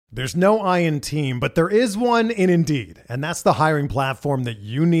There's no I in team, but there is one in Indeed, and that's the hiring platform that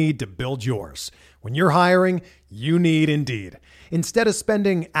you need to build yours. When you're hiring, you need Indeed. Instead of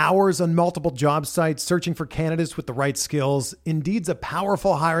spending hours on multiple job sites searching for candidates with the right skills, Indeed's a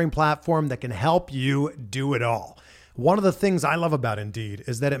powerful hiring platform that can help you do it all. One of the things I love about Indeed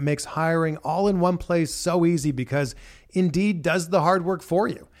is that it makes hiring all in one place so easy because Indeed does the hard work for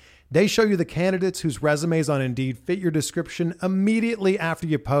you. They show you the candidates whose resumes on Indeed fit your description immediately after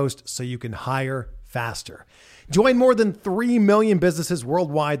you post so you can hire faster. Join more than 3 million businesses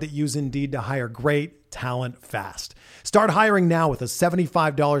worldwide that use Indeed to hire great talent fast. Start hiring now with a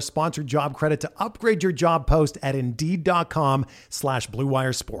 $75 sponsored job credit to upgrade your job post at Indeed.com/Blue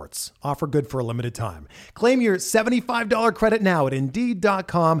Wire Sports. Offer good for a limited time. Claim your $75 credit now at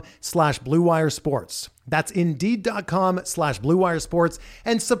Indeed.com/Blue Wire Sports. That's Indeed.com/Blue Wire Sports,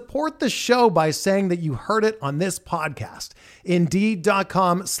 and support the show by saying that you heard it on this podcast.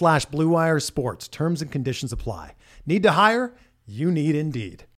 Indeed.com/Blue Wire Sports. Terms and conditions apply. Need to hire? You need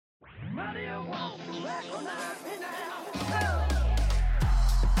Indeed.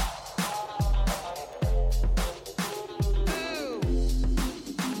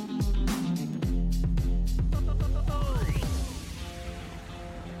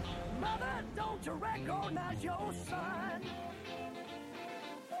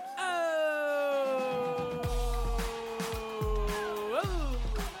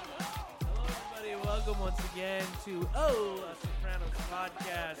 Once again to a Sopranos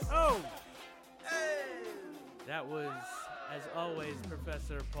podcast. Hey! That was, as always,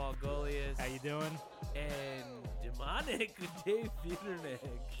 Professor Paul Golias. How you doing? And demonic Dave Buternick.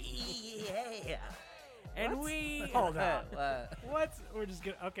 Yeah. And What? we Hold on. What? We're just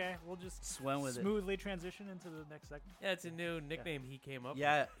gonna we'll just Swim with it. smoothly transition into the next segment. Yeah, it's a new nickname he came up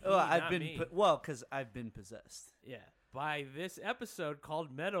Yeah. with. Oh, He, I've not been me. because I've been possessed. Yeah. By this episode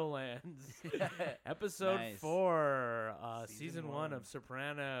called Meadowlands. Episode Nice. 4, season 1 one. of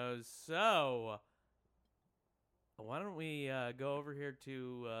Sopranos. So, why don't we go over here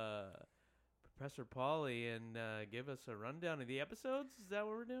to Professor Pauly and give us a rundown of the episodes? Is that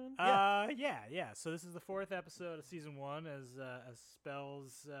what we're doing? Yeah. So this is the 4th episode of season 1, as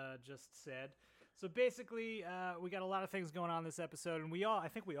Spells just said. So basically, we got a lot of things going on this episode, and I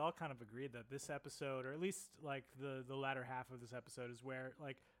think we all kind of agreed that this episode, or at least like the latter half of this episode, is where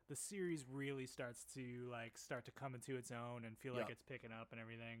like the series really starts to come into its own and feel like it's picking up and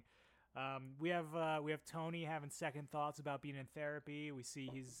everything. We have Tony having second thoughts about being in therapy. We see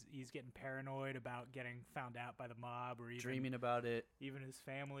he's getting paranoid about getting found out by the mob, or even Dreaming about it. even his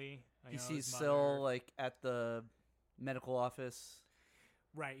family. He sees Syl like at the medical office.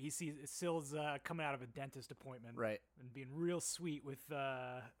 Right, he sees Syl's coming out of a dentist appointment, Right. and being real sweet with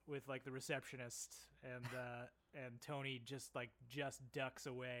like the receptionist, and Tony just ducks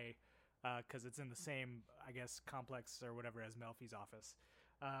away because it's in the same, I guess, complex or whatever as Melfi's office.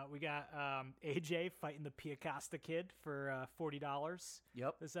 We got AJ fighting the Piacasta kid for $40.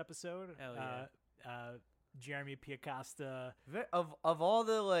 Yep. This episode. Hell yeah. Jeremy Piacasta. Of all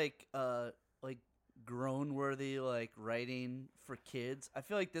the like grown-worthy like writing for kids, I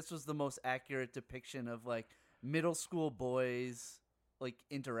feel like this was the most accurate depiction of like middle school boys like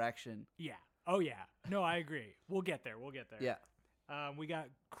interaction. Yeah. Oh yeah. No, I agree. We'll get there. Yeah. We got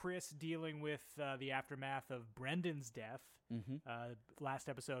Chris dealing with the aftermath of Brendan's death. Mm-hmm. Last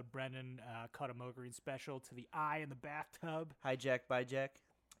episode, Brendan caught a Mogurine special to the eye in the bathtub. Hijack by Jack.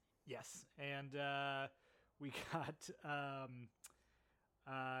 Yes. And we got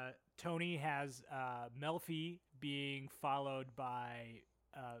Tony has Melfi being followed by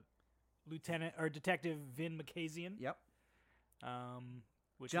Lieutenant or Detective Vin Makazian. Yep.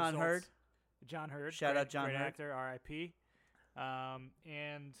 Which John results- Hurd. John Hurd. Shout out John great Hurd. actor, R.I.P. Am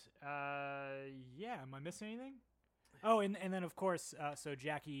I missing anything? Oh, and then of course, so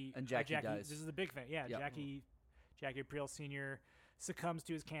Jackie And Jackie dies. This is the big thing. Yeah, Yep. Jackie Aprile Sr. succumbs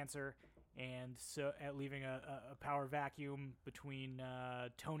to his cancer, and so leaving a power vacuum between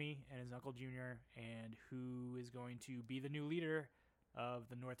Tony and his Uncle Junior, and who is going to be the new leader of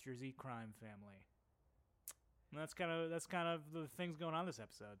the North Jersey crime family. And that's kind of the things going on this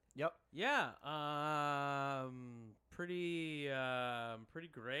episode. Yep. Yeah. Pretty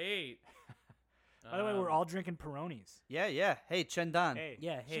great. By the way, we're all drinking Peronis. Yeah. Hey, Chendan. Hey,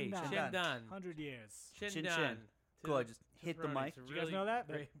 Yeah, hey, Shindan. Chindan. 100 years. Chin. Chindan. Go ahead, just hit the mic. Did you guys know that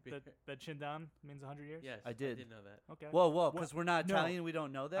that Chindan means 100 years? Yes, I did. I did know that. Okay. Whoa, because we're not No. Italian, we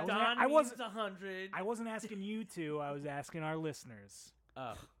don't know that. I Don wasn't- means 100. I wasn't asking you to. I was asking our listeners.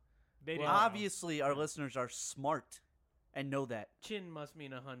 Oh, They Well, didn't know. obviously, our listeners are smart and know that. chin must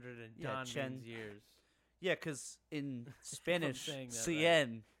mean 100 and Yeah, Don chin. means years. Yeah, because in Spanish, saying that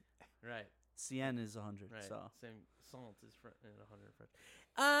cien Right. Cien is 100. Right. So. Same salt is in 100 French.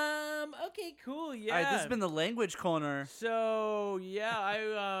 Okay, cool. Yeah. All right, this has been the language corner. So yeah, I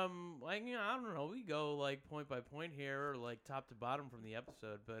don't know. We go like point by point here, or like top to bottom from the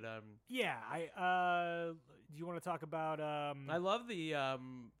episode. But Yeah, do you want to talk about I love the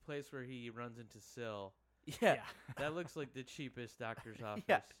place where he runs into Syl. Yeah. That looks like the cheapest doctor's office.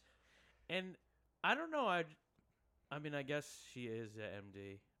 Yeah. And I don't know. I mean, I guess she is a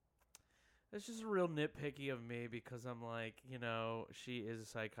MD. It's just a real nitpicky of me because I'm like, she is a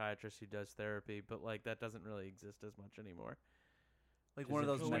psychiatrist who does therapy, but like that doesn't really exist as much anymore. Like Is one of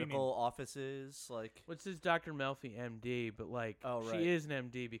it- those What do you medical offices, like. Which is Dr. Melfi, MD, but like Oh, right. she is an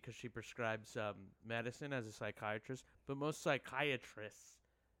MD because she prescribes medicine as a psychiatrist, but most psychiatrists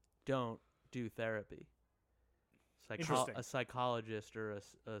don't do therapy. Interesting. A psychologist or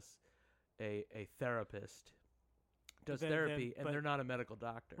a therapist does Then- therapy, and but- they're not a medical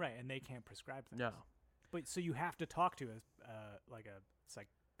doctor. right, and they can't prescribe things. No. But so you have to talk to a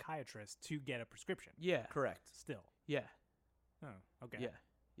psychiatrist to get a prescription. Yeah. Correct. Still. Yeah. Oh, okay.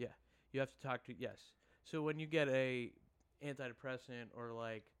 Yeah. You have to talk to So when you get a antidepressant or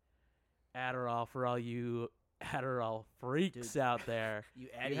like Adderall for all you Adderall freaks Dude. out there, You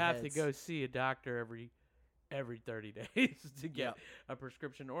you have to go see a doctor every 30 days to get Yep. a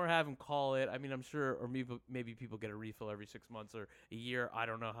prescription, or have them call it. I mean, I'm sure, or maybe people get a refill every 6 months or a year. I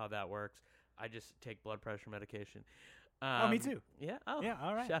don't know how that works. I just take blood pressure medication. Oh, me too. Yeah. Oh, Yeah,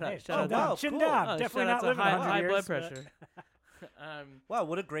 all right. Shout Hey, out. Shout oh, out. down, wow, chin cool. down. Oh, Definitely shout out not to living high, 100 high years, blood but- pressure. Wow,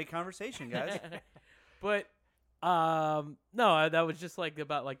 what a great conversation, guys. But no, that was just like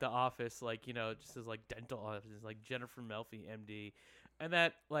about like the office, like just as like dental office, like Jennifer Melfi, MD, and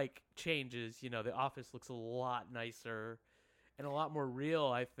that like changes. The office looks a lot nicer and a lot more real,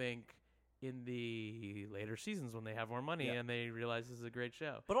 I think, in the later seasons when they have more money Yeah. and they realize this is a great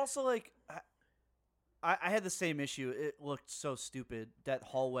show. But also, like, I had the same issue. It looked so stupid, that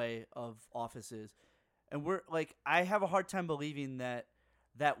hallway of offices. And we're, like, I have a hard time believing that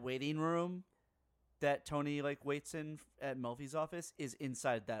waiting room that Tony, like, waits in at Melfi's office is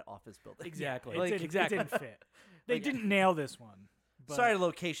inside that office building. Exactly. It didn't, exactly. It didn't fit. They Like- didn't nail this one. But Sorry,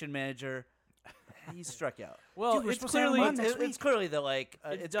 location manager. He struck out. Well, Dude, we're it's supposed to have clearly one next It's clearly the, like,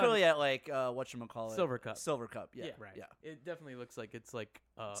 It's it's done. clearly at, like, whatchamacallit? Silver Cup. Silver Cup, yeah. Yeah. Right. Yeah. It definitely looks like it's like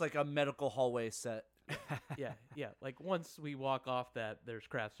It's like a medical hallway set. yeah. Like once we walk off that, there's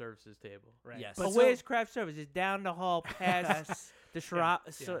craft services table. Right. Yes. But But where's craft services? Down the hall past the Yeah.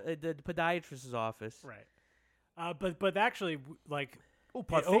 the podiatrist's office. Right. But actually, like, Oh, it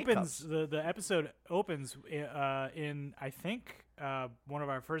parfait opens cups. the episode opens in I think one of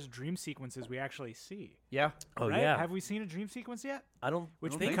our first dream sequences we actually see. Yeah. Oh right? yeah. Have we seen a dream sequence yet? I don't.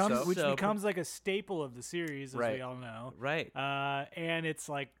 Which think becomes so. which So, becomes like a staple of the series, as we Right. all know. right. And it's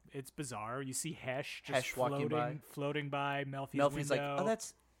like it's bizarre. You see Hesh just Hesh walking floating by Melfi's Melfi's like,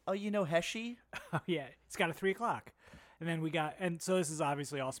 window. you know Heshy? Yeah, it's got a 3 o'clock. And then so this is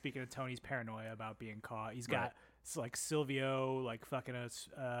obviously all speaking of Tony's paranoia about being caught. He's got it's like Silvio like fucking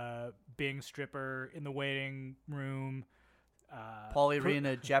a Bing stripper in the waiting room. Paulie reading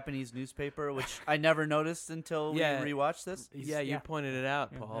a Japanese newspaper, which I never noticed until Yeah. we rewatched this. Yeah, you pointed it out,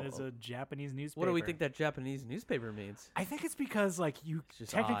 Yeah, Paul. that is a Japanese newspaper. What do we think that Japanese newspaper means? I think it's because like you It's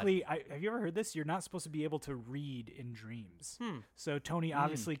just technically have you ever heard this? You're not supposed to be able to read in dreams. So Tony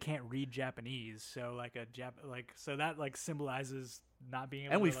obviously can't read Japanese. So like so that like symbolizes not being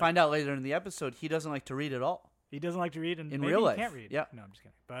able And to we find out later in the episode he doesn't like to read at all. he doesn't like to read and In maybe real he life, can't read. yeah. No, I'm just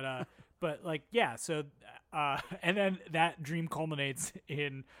kidding. But like yeah, so and then that dream culminates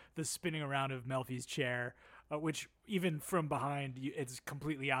in the spinning around of Melfi's chair, which even from behind it's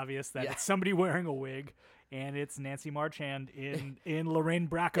completely obvious that Yeah. it's somebody wearing a wig, and it's Nancy Marchand in Lorraine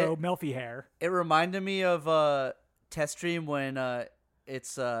Bracco Melfi hair. It reminded me of Test Stream when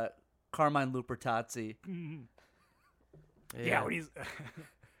it's Carmine Lupertazzi. Yeah, when he's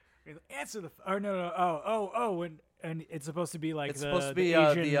answer the when and it's supposed to be like It's the, supposed to be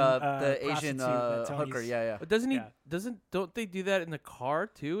the Asian, the Asian prostitute that hooker. Tony's- Yeah. But doesn't he? Yeah. Don't they do that in the car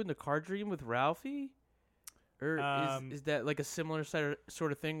too? In the car dream with Ralphie, or is that like a similar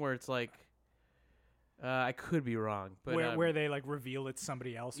sort of thing where it's like? I could be wrong, but where they like reveal it's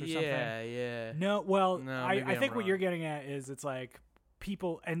somebody else or something. yeah. No, well, No, I maybe I'm think what wrong. you're getting at is it's like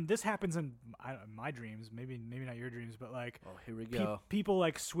people, and this happens in my dreams, maybe not your dreams, but like Oh, here we go. people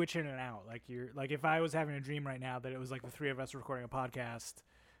like switch in and out. Like you're like if I was having a dream right now that it was like the three of us recording a podcast,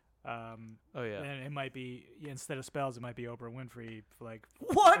 Oh yeah. then it might be instead of spells, it might be Oprah Winfrey. For like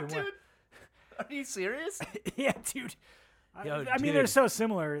What, it dude? Are you serious? yeah, dude. Yo, I mean, they're dude. so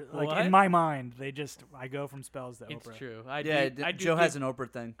similar. Like What? in my mind, I go from Spells to It's Oprah. true. Joe has an Oprah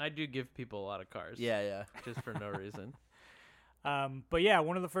thing. I do give people a lot of cars. Yeah. Just for no reason. But yeah,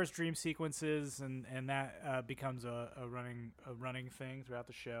 one of the first dream sequences, and that becomes a running thing throughout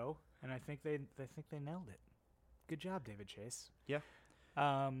the show. And I think they nailed it. Good job, David Chase. Yeah.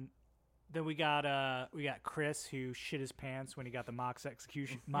 Then we got Chris, who shit his pants when he got the mock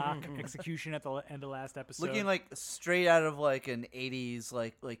execution at the end of last episode. Looking like straight out of like an 80s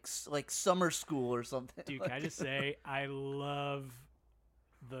like summer school or something. Dude, can I just say I love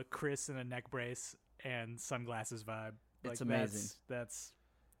the Chris in a neck brace and sunglasses vibe. It's amazing. That's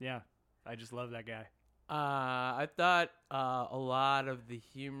yeah. I just love that guy. I thought a lot of the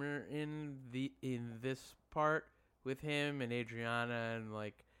humor in this part with him and Adriana and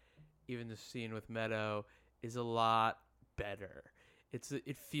like even the scene with Meadow is a lot better.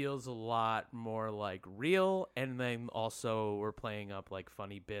 It feels a lot more like real, and then also we're playing up like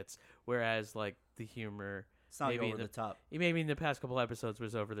funny bits, whereas like the humor It's not maybe over the top. maybe in the past couple episodes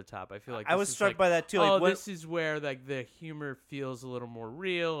was over the top. I feel like I this was is struck like, by that too. Oh, Like this is where like the humor feels a little more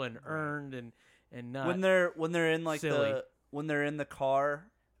real and earned and not when they're in like silly. when they're in the car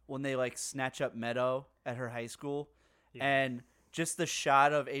when they like snatch up Meadow at her high school, Yeah. and just the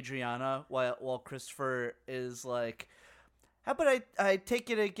shot of Adriana while Christopher is like, how about I take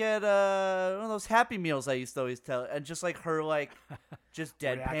you to get one of those Happy Meals I used to always tell, and just like her like just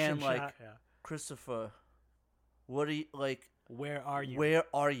Reaction deadpan like shot, yeah. Christopher, what are you like? Where are you? Where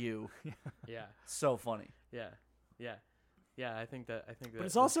are you? yeah. So funny. Yeah, I think that. But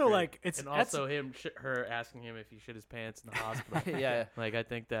it's also great. like and also her asking him if he shit his pants in the hospital. Yeah. Like I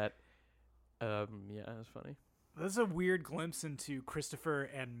think that, yeah, it was funny. This is a weird glimpse into Christopher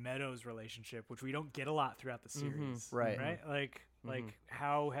and Meadow's relationship, which we don't get a lot throughout the series. Right. Right. Like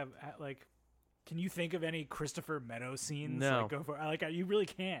can you think of any Christopher Meadow scenes? No. Like, go for like you really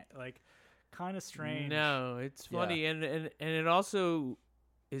can't. Like, kind of strange. No, it's funny, and it also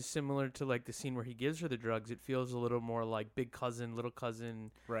is similar to like the scene where he gives her the drugs. It feels a little more like big cousin, little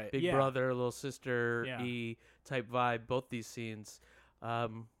cousin, Right. big Yeah. brother, little sister type vibe. Both these scenes, where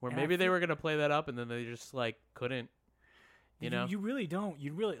And maybe I they feel- were gonna play that up, and then they just like couldn't. You know, you really don't.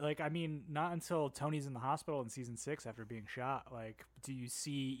 You really like. I mean, not until Tony's in the hospital in season 6 after being shot. Like, do you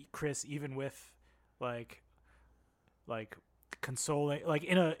see Chris even with like consoling, like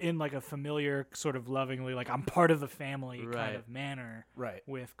in like a familiar sort of lovingly, like I'm part of the family kind Right. of manner Right.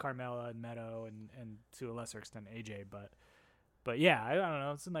 with Carmela and Meadow and to a lesser extent AJ. But yeah, I don't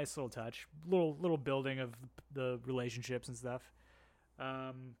know. It's a nice little touch, little building of the relationships and stuff.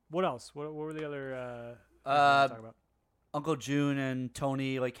 What else? What were the other? things we wanted to talk about? Uncle June and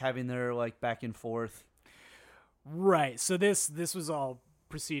Tony like having their like back and forth. Right. So this was all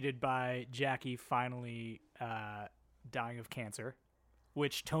preceded by Jackie finally dying of cancer,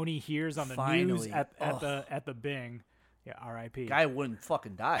 which Tony hears on the news Finally. at the Bing. Yeah, R.I.P. Guy wouldn't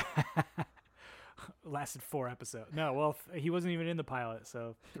fucking die. Lasted 4 episodes. No, well, he wasn't even in the pilot,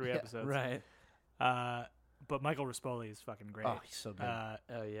 so 3 Yeah, episodes. right? But Michael Rispoli is fucking great. Oh, he's so good.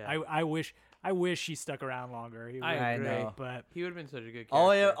 Oh yeah. I wish he stuck around longer. He I was I agree. great, know. but He would have been such a good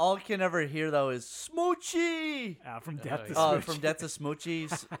all character. I can ever hear though is Smoochie. from Death to yeah. Smooch. From Death to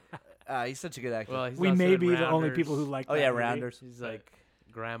Smoochie. He's such a good actor. Well, he's we also may in be the only Rounders. people who like. Oh that yeah, movie. Rounders. He's like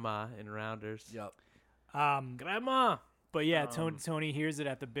grandma in Rounders. Yep. Grandma. But yeah, Tony hears it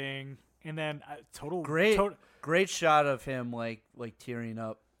at the Bing, and then total Great, tot- great shot of him like tearing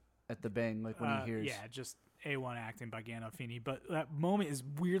up at the Bang like when he hears. Yeah, just A1 acting by Gandolfini. But that moment is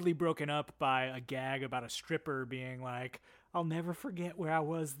weirdly broken up by a gag about a stripper being like, "I'll never forget where I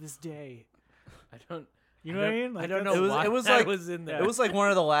was this day." I don't. You know what I mean? Like, I don't that's- know It was- why it was that like- was in there. It was like one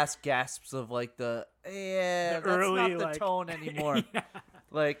of the last gasps of like the that's early, not the like- tone anymore.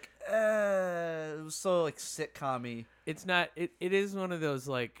 Like it was so like sitcom-y. It's not. It is one of those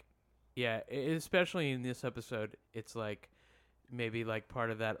like, yeah. Especially in this episode, it's like maybe like part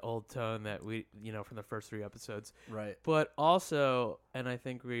of that old tone that we from the first 3 episodes. Right. But also, and I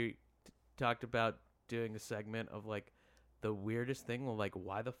think we talked about doing a segment of like the weirdest thing. Well, like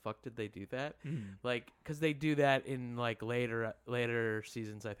why the fuck did they do that? Like, because they do that in like later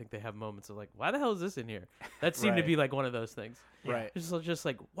seasons. I think they have moments of like, why the hell is this in here? That seemed to Right. be like one of those things. Right. It's just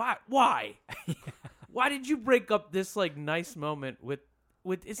like, why? Why did you break up this like nice moment with?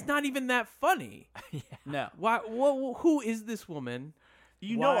 It's not even that funny. No. Why? Who is this woman?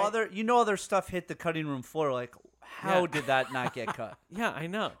 You Why- know other stuff hit the cutting room floor. Like, how Yeah. did that not get cut? Yeah, I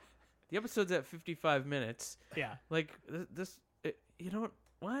know. The episode's at 55 minutes. Yeah, Like you don't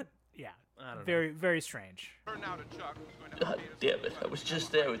what? yeah. I don't Very, very strange. God damn it. I was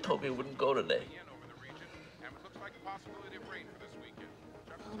just there. He told me he wouldn't go today. possibility of rain for this weekend.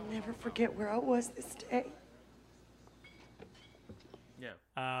 I'll never forget where I was this day.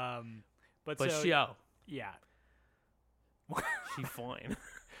 Yeah. But But so, yo, yeah, she fine.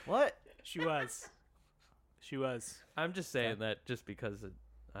 What? she was. She was. I'm just saying that just because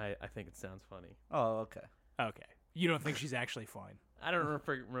I think it sounds funny. Oh, okay. Okay. You don't think she's actually fine? I don't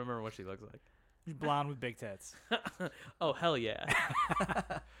remember what she looks like. She's blonde with big tits. Oh, hell yeah.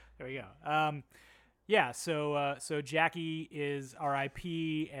 There we go. Yeah, so Jackie is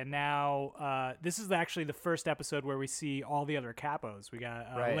R.I.P. and now this is actually the first episode where we see all the other capos. We got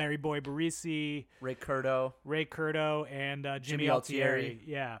Right. Larry Boy Barisi, Ray Curto. Ray Curto, and Jimmy Jimmy Altieri. Altieri.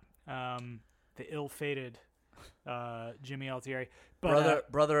 Yeah, the ill-fated Jimmy Altieri.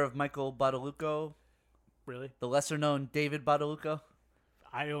 But, Brother of Michael Badalucco. really, The lesser-known David Badalucco.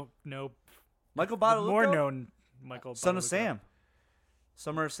 I don't know. Michael The Badalucco. more known Michael Son of Badalucco. Sam.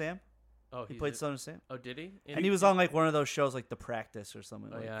 Summer of Sam. Oh, He he's played a- Son of Sam. Oh, did he? And he was on like one of those shows like The Practice or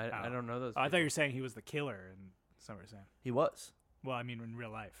something. Oh like yeah, I don't know those. Oh, I thought people. you were saying he was the killer in Summer of Sam. He was. Well, I mean in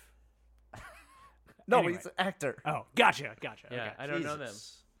real life. No, Anyway. he's an actor. Oh, gotcha. Yeah, Okay. I don't know them.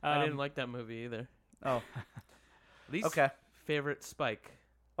 Jesus. I didn't like that movie either. Oh. Least Okay. favorite Spike.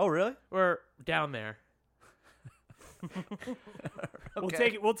 Oh, really? Or down there. We'll Okay.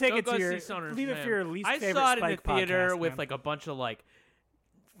 take it. We'll take Go it to see your Son of leave it Sam. for your least I favorite saw it in Spike the theater podcast, with man. like a bunch of like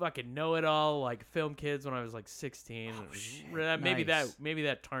fucking know-it-all like film kids when I was like 16. Maybe Nice.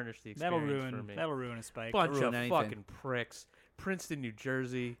 that tarnished the that'll experience for me. ruin a Spike. Bunch ruin of anything. fucking pricks. Princeton, New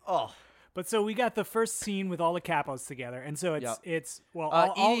Jersey. Oh. But so we got the first scene with all the capos together, and so Yep. it's well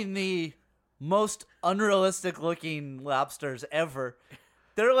all, Eating the most unrealistic looking lobsters ever.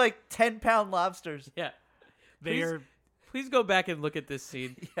 They're like 10-pound lobsters. Yeah. they Please- are Please go back and look at this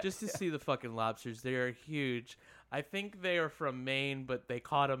scene just to see the fucking lobsters. They are huge. I think they are from Maine, but they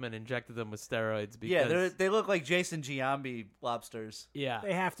caught them and injected them with steroids. Because, Yeah, they look like Jason Giambi lobsters. yeah.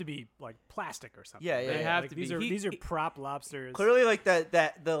 they have to be like plastic or something. Yeah, right? yeah, They have Like, to these be. are He- these are prop lobsters. Clearly, like that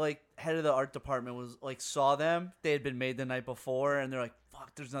the like head of the art department was like saw them. They had been made the night before, and they're like,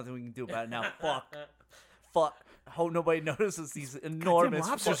 "Fuck, there's nothing we can do about it now. Fuck. Hope nobody notices these Damn, enormous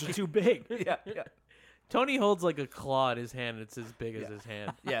lobsters are fucking- too big. yeah. Tony holds like a claw in his hand. It's as big as his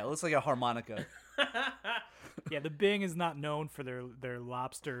hand. Yeah, it looks like a harmonica. Yeah, the Bing is not known for their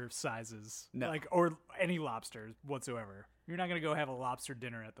lobster sizes, No. like or any lobsters whatsoever. You're not gonna go have a lobster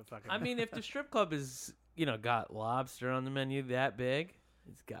dinner at the fucking. I mean, if the strip club is, got lobster on the menu that big,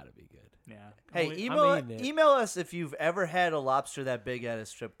 it's got to be good. yeah. Hey, Well, eating it. email us if you've ever had a lobster that big at a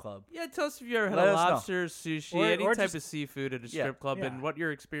strip club. Yeah, tell us if you ever had Let a us know. lobster, sushi, Or- any or type just- of seafood at a Yeah, strip club, yeah. and what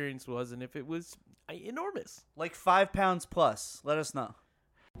your experience was, and if it was enormous. Like 5 pounds plus. Let us know.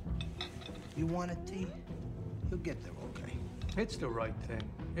 You want a tea? You'll get there, okay? It's the right thing.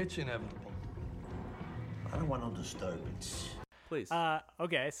 It's inevitable. I don't want no disturbance. Please.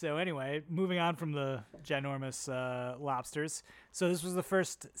 Okay, so anyway, moving on from the ginormous lobsters. So this was the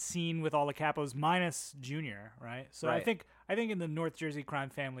first scene with all the capos minus Junior, right? So Right. I think in the North Jersey crime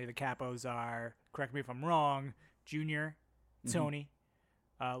family, the capos are, correct me if I'm wrong, Junior, Tony,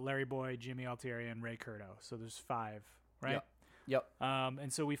 Larry Boy, Jimmy Altieri, and Ray Curto. So there's 5, right? Yep.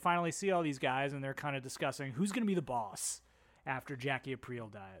 And so we finally see all these guys, and they're kind of discussing who's going to be the boss after Jackie Aprile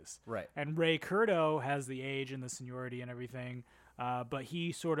dies. Right. And Ray Curto has the age and the seniority and everything, but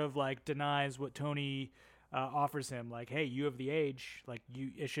he sort of like denies what Tony offers him. Like, hey, you have the age, like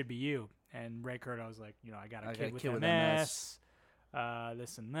it should be you. And Ray Curto's like, I got a kid with MS,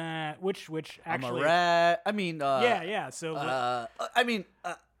 this and that, which I'm actually, a rat. I mean, yeah. So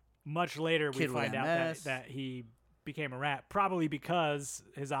much later we kid with find out MS. that he became a rat, probably because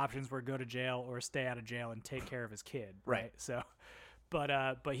his options were go to jail or stay out of jail and take care of his kid. Right. So, but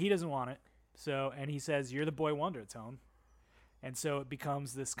he doesn't want it. So, and he says, "You're the boy wonder, Tone." And so it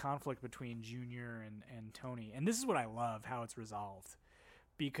becomes this conflict between Junior and Tony. And this is what I love, how it's resolved,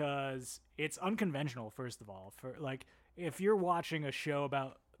 because it's unconventional. First of all, for like if you're watching a show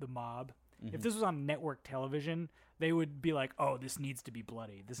about the mob. If this was on network television, they would be like, "Oh, this needs to be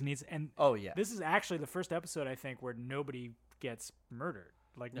bloody. This needs." And Oh, yeah. this is actually the first episode I think where nobody gets murdered.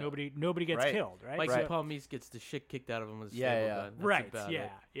 Like No. nobody gets Right. killed, right? Mike So- Palmise gets the shit kicked out of him with a Yeah, staple yeah. gun. That's right? about Yeah,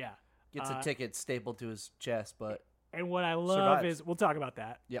 it. yeah. Gets a ticket stapled to his chest, but And what I love Survives. is we'll talk about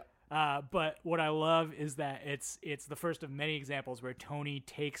that. yeah. But what I love is that it's the first of many examples where Tony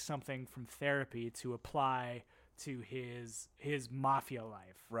takes something from therapy to apply to his mafia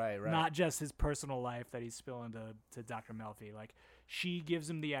life. Right. Not just his personal life that he's spilling to Dr. Melfi. Like she gives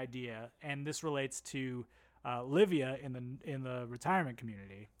him the idea, and this relates to Livia in the retirement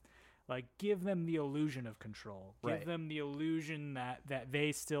community. Like, give them the illusion of control. Give them the illusion that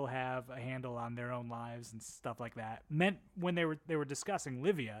they still have a handle on their own lives and stuff like that. Meant when they were discussing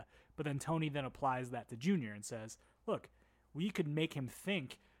Livia, but then Tony then applies that to Junior and says, look, we could make him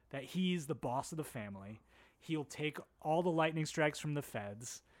think that he's the boss of the family. He'll take all the lightning strikes from the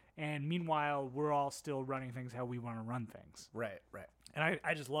feds, and meanwhile, we're all still running things how we want to run things. Right. And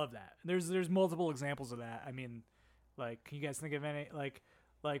I just love that. There's multiple examples of that. I mean, like, can you guys think of any, like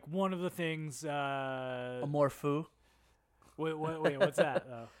one of the things... A morphu. Wait, what's that?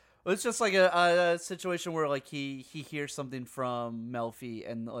 Well, it's just like a situation where like he hears something from Melfi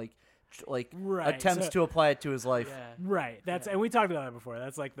and like Right, attempts to apply it to his life. Yeah. Right. And we talked about that before.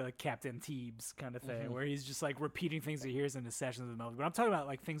 That's like the Captain Teebs kind of thing, where he's just like repeating things he hears in his sessions with Melfi. But I'm talking about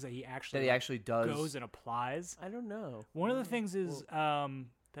like things that he actually does. goes and applies. I don't know. One of the things is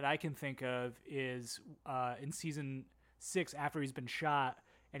that I can think of is in season 6, after he's been shot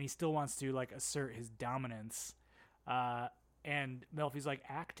and he still wants to like assert his dominance. And Melfi's like,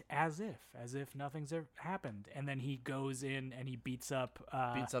 act as if nothing's ever happened. And then he goes in and he beats up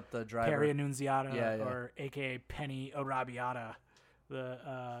the driver, Perry Annunziata, yeah. or AKA Penny Arrabbiata, the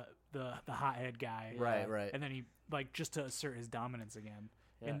hothead guy. Right. And then he, like, just to assert his dominance again,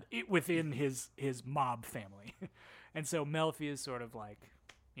 Yeah. and within his mob family. And so Melfi is sort of like,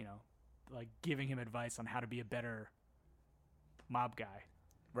 like giving him advice on how to be a better mob guy.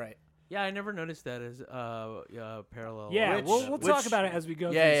 Right. Yeah, I never noticed that as parallel. Yeah, Which- we'll talk which- about it as we go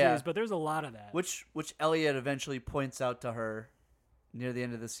through yeah, the yeah. series, but there's a lot of that. Which Elliot eventually points out to her near the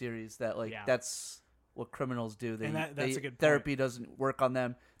end of the series that like Yeah. that's what criminals do. And that's a good point. Therapy doesn't work on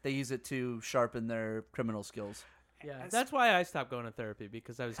them. They use it to sharpen their criminal skills. Yeah, that's why I stopped going to therapy,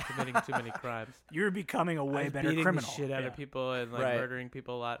 because I was committing too many crimes. You're becoming a I way was better beating criminal. the shit out Yeah. of people and like Right. murdering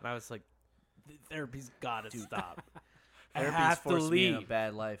people a lot, and I was like, therapy's got to stop. I Therapy's have to forced me in a leave.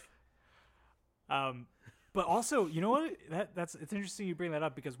 bad life. But also, you know what? It's interesting you bring that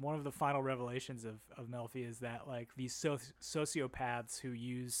up, because one of the final revelations of Melfi is that like these sociopaths who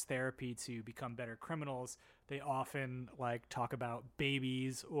use therapy to become better criminals, they often like talk about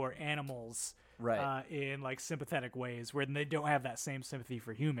babies or animals, Right. in like sympathetic ways, where they don't have that same sympathy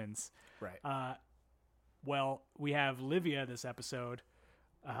for humans. Right. Well, we have Livia this episode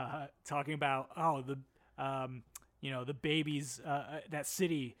talking about the babies, that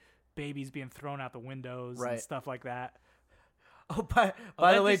city. Babies being thrown out the windows and Right. stuff like that. Oh, by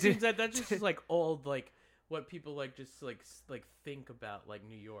the way, dude, that just is like old, like what people like just like think about like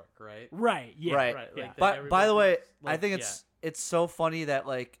New York, right? Right. Yeah. Right. Right. Yeah. Like, that by the everybody way, thinks, I like, think it's so funny that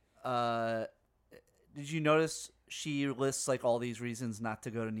like did you notice she lists like all these reasons not to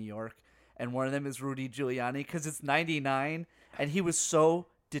go to New York, and one of them is Rudy Giuliani, because it's 99 and he was so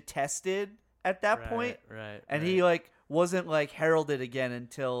detested at that point, right? and he like wasn't like heralded again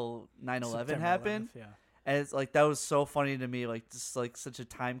until 9/11 September happened. 11th, yeah. And it's like that was so funny to me, like just like such a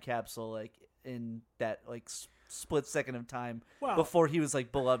time capsule, like in that like split second of time Well- before he was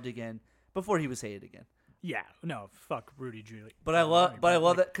like beloved again, before he was hated again. Yeah. No. Fuck Rudy Giuliani. But I love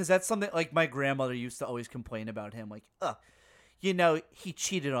that, because that's something like my grandmother used to always complain about him, like, he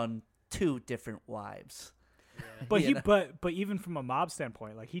cheated on 2 different wives. But You know? but even from a mob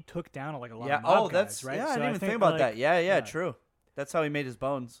standpoint, like he took down like a lot Yeah. of mob That's guys, right? yeah. So I didn't even think, think about like, that. Yeah. True. That's how he made his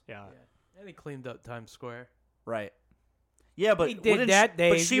bones. Yeah. And he cleaned up Times Square. Right. Yeah, but He did wouldn't that she, day.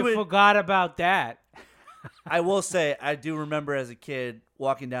 But she You would. forgot about that. I will say, I do remember as a kid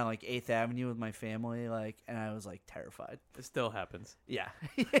walking down like 8th Avenue with my family, like, and I was like terrified. It still happens. Yeah.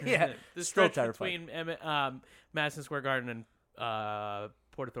 Yeah. The Still stretch terrified. between Madison Square Garden and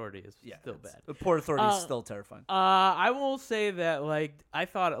Port Authority is still bad. The Port Authority is still terrifying. I will say that like I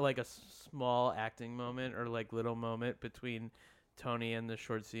thought like a small acting moment or like little moment between Tony and the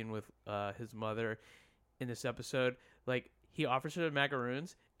short scene with his mother in this episode. Like he offers her the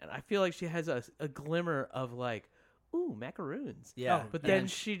macaroons, and I feel like she has a glimmer of like, ooh, macaroons. Yeah. But And then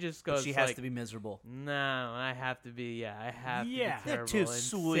she just but goes, she has like, to be miserable. no, I have to be. Yeah, I have Yeah. to be They're terrible too and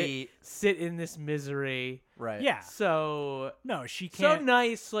sweet. Sit in this misery. Right. Yeah. So No, she so can't.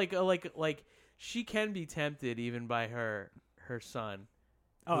 nice, like she can be tempted even by her son.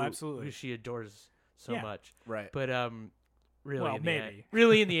 Oh, who absolutely. she adores so Yeah. much. Right. But really, Well, in the end, maybe.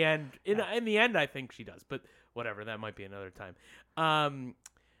 really in the end, in the end, I think she does. But whatever, that might be another time.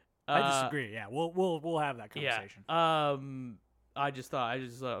 I disagree. Yeah, we'll have that conversation. Yeah. I just thought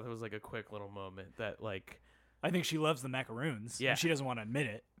it was like a quick little moment that like. I think she loves the macaroons. Yeah. And she doesn't want to admit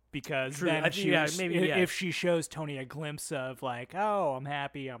it. because True. then I think, yeah, maybe, yeah. if she shows Tony a glimpse of like, oh, I'm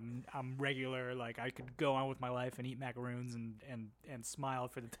happy, I'm regular, like I could go on with my life and eat macaroons and smile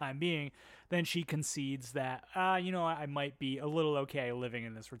for the time being, then she concedes that I might be a little okay living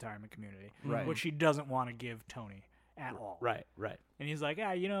in this retirement community, Right. which she doesn't want to give Tony at all. Right. And he's like,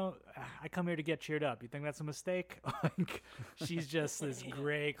 I come here to get cheered up. You think that's a mistake? Like, she's just this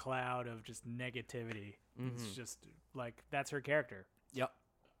gray cloud of just negativity. It's just like that's her character. Yep.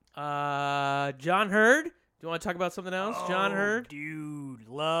 John Hurd. Do you want to talk about something else? John Hurd. Dude,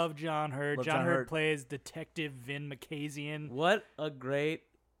 love John Hurd. Love John John Hurd Hurd. plays Detective Vin Makazian. What a great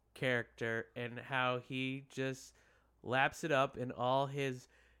character, and how he just laps it up in all his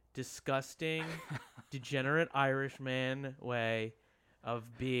disgusting, degenerate Irishman way of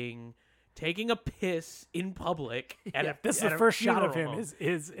taking a piss in public. This is at the a first shot of funeral him. home.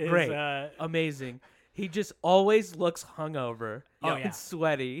 Is Great. Amazing. He just always looks hungover and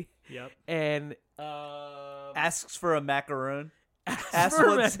sweaty. Yep. And Asks for a macaroon. asks for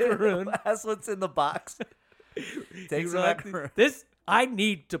a macaroon. Asks what's in the box. Takes a macaroon. I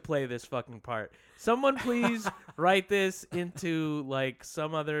need to play this fucking part. Someone please write this into like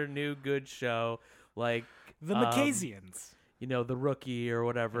some other new good show, like The Makazians. The Rookie or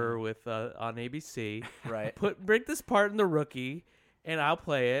whatever with on ABC. Right. Bring this part in The Rookie, and I'll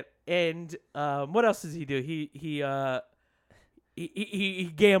play it. And what else does he do? He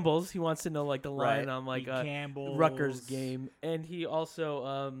gambles. He wants to know like the line Right. on like He a gambles. Rutgers game, and he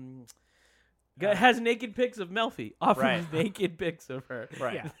also has naked pics of Melfi. Offers Right. naked pics of her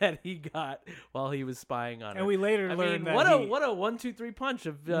Right. Yeah. that he got while he was spying on her. And we later I learned mean, that what he, a 1-2-3 punch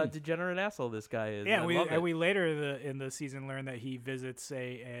of degenerate asshole this guy is. yeah, I we love it. we later in the season learned that he visits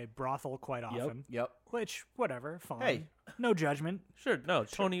a brothel quite often. Yep. Which, whatever, fine. Hey. No judgment. Sure, no,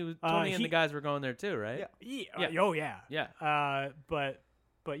 Tony and he- the guys were going there too, right? Yeah. Oh yeah. Yeah.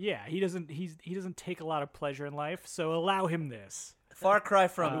 But yeah, he doesn't take a lot of pleasure in life, so allow him this. Far cry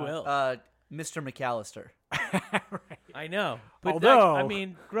from will. Mr. McAllister. Right. I know, but Although- I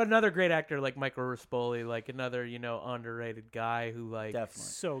mean, another great actor like Michael Rispoli, like another underrated guy who like. Definitely.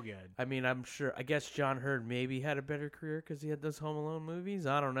 So good. I mean, I guess John Hurd maybe had a better career because he had those Home Alone movies.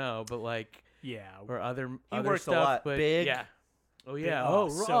 I don't know, but like, Yeah. or other He other worked a stuff, lot. but Big. yeah. Oh yeah. Oh, Oh,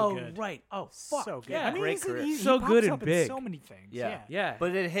 so good. right. Oh fuck. So good. Yeah. I mean, Great he's, career. he's So he good pops and up in big. so many things. Yeah. Yeah.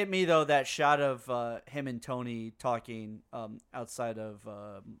 But it hit me though that shot of him and Tony talking outside of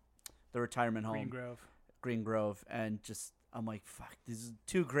the retirement home, Green Grove, and just I'm like, fuck, these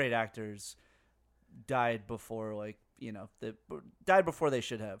two great actors died before died before they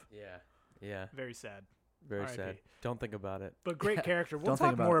should have. Yeah. Yeah. Very sad. Very R.I.P. sad. Don't think about it. But great character. We'll Don't think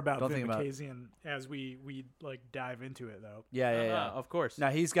talk about more it. about Don't Vin think about it. Makazian as we like dive into it though. Yeah. Of course. Now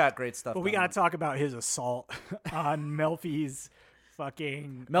he's got great stuff. But we going got to talk about his assault on Melfi's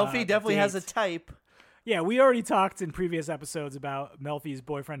fucking. on. Melfi definitely has a date. type. Yeah, we already talked in previous episodes about Melfi's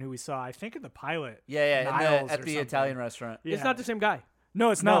boyfriend, who we saw, I think, in the pilot. Yeah. Niles At or the something. Italian restaurant. Yeah. It's not the same guy.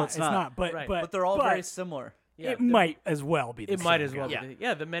 No, it's No, not. it's It's not. not. But Right. but But they're all very similar. Yeah, it might as well be. The It might same as well. guy. Be.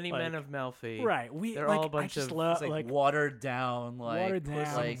 Yeah. The Many Men Like- of Melfi. Right. We They're like, all a bunch I just of- love It's like watered down, watered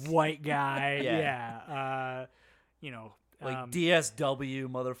down like white guy. Yeah. Yeah. DSW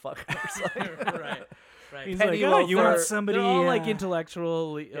motherfuckers. right. He's Penny like, oh, you want loafer. somebody They're all like uh,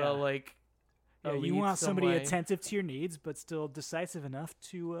 intellectual, yeah. like. Yeah, you elite want some somebody way. attentive to your needs, but still decisive enough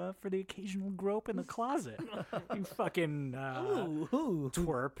to for the occasional grope in the closet. You fucking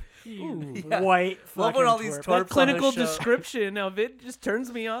twerp. You Yeah. white Love fucking when all these twerp. twerps That on the clinical show- description of it just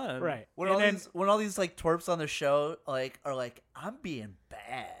turns me on. Right. When And all these like twerps on the show are like, I'm being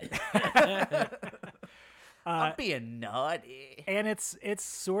bad. I'm being naughty. and it's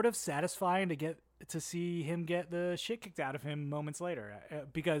sort of satisfying to see him get the shit kicked out of him moments later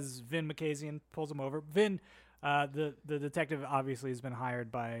because Vin Makazian pulls him over. Vin, the detective, obviously has been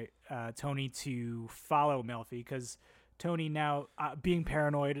hired by Tony to follow Melfi because Tony now being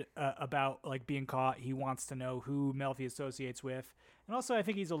paranoid about like being caught, he wants to know who Melfi associates with, and also I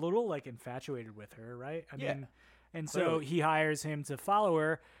think he's a little like infatuated with her, right? I Yeah. mean, and so Clearly. he hires him to follow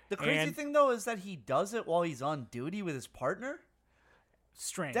her. The crazy and thing though is that he does it while he's on duty with his partner.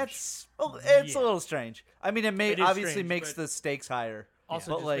 strange. It's Yeah. a little strange. I mean, it is obviously strange, makes but the stakes higher.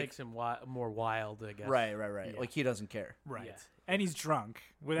 Also, but just like, makes him more wild, I guess. right. Yeah. Like he doesn't care. Right. Yeah. And he's drunk.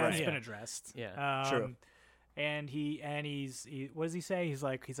 Well, that's Right. been Yeah. addressed. Yeah. True. And he's what does he say? He's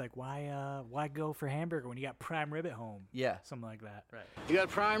like why go for hamburger when you got prime rib at home? Yeah. Something like that. Right. You got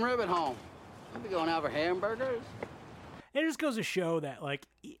prime rib at home. I'll be going out for hamburgers. And it just goes to show that like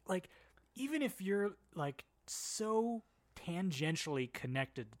even if you're like so tangentially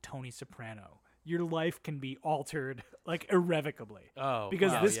connected to Tony Soprano, your life can be altered like irrevocably. Oh,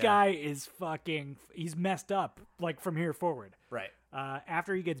 because wow, this yeah. guy is he's messed up like from here forward. Right.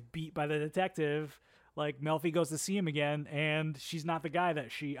 After he gets beat by the detective, like Melfi goes to see him again, and she's not the guy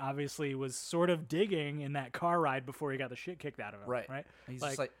that she obviously was sort of digging in that car ride before he got the shit kicked out of him. Right. Right. He's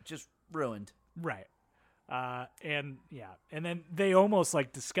just ruined. Right. And then they almost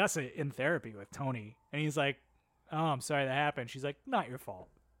like discuss it in therapy with Tony, and he's like, "Oh, I'm sorry that happened." She's like, "Not your fault,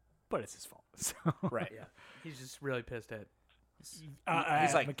 but it's his fault." So, Right. Yeah. He's just really pissed at.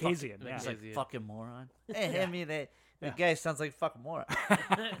 He's like Makazian. fuck- Yeah. He's like, Makazian. fucking moron. I mean, the guy sounds like a fucking moron.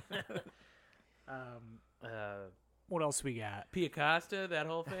 What else we got? Pia Costa, that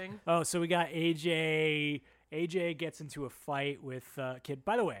whole thing. Oh, so we got AJ. AJ gets into a fight with kid.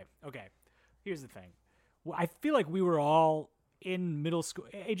 By the way, okay, here's the thing. Well, I feel like we were all in middle school.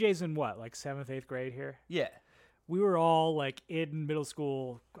 AJ's in what, like 7th, 8th grade here? Yeah. We were all like in middle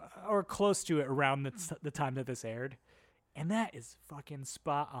school or close to it around the time that this aired. And that is fucking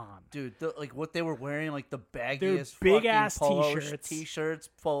spot on. Dude, like what they were wearing, like the baggiest They're fucking big-ass polo t-shirts. T-shirts,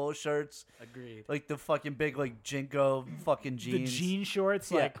 polo shirts. Agreed. Like the fucking big, like, Jinko fucking jeans. The jean shorts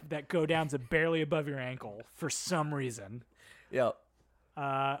Yeah. like that go down to barely above your ankle for some reason. Yeah.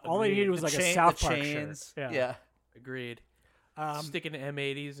 All they needed was The like a chain- South the Park chains. shirt. Yeah. Agreed. Um, Sticking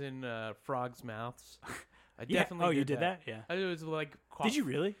M80s in frogs' mouths. I Yeah. definitely. Oh, did you did that? Yeah. I was like. Did you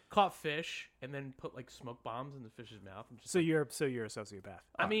really? Caught fish and then put like smoke bombs in the fish's mouth. And just, So you're a sociopath.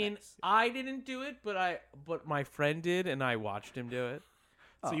 I mean, nice. I didn't do it, but my friend did, and I watched him do it.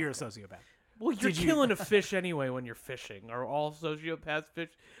 So you're a sociopath. Well, you're Did you- killing a fish anyway when you're fishing. Are all sociopaths fish?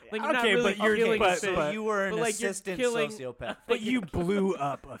 Like, you're not Okay, really but you're- killing but- a fish. So you were an but, like, you're assistant killing- sociopath. But you blew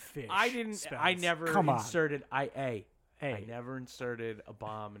up a fish. I didn't. Spence. I never Come on. inserted. I Hey. never inserted a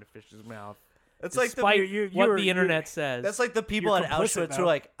bomb in a fish's mouth. It's like Despite you what were- the internet says. That's like the people You're at complicit, Auschwitz who though. are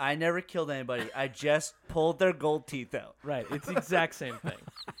like, I never killed anybody. I just pulled their gold teeth out. right. It's the exact same thing.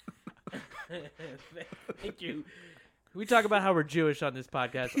 Thank you. We talk about how we're Jewish on this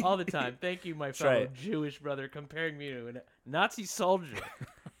podcast all the time. Thank you, my fellow right. Jewish brother, comparing me to a Nazi soldier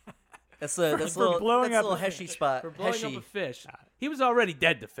That's a blowing up little a heshy spot. for blowing Heshy. up a fish. He was already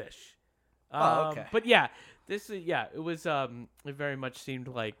dead to fish. Okay. But yeah, it was it very much seemed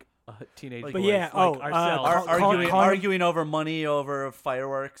like teenage But boys yeah, like oh, ourselves. Arguing over money over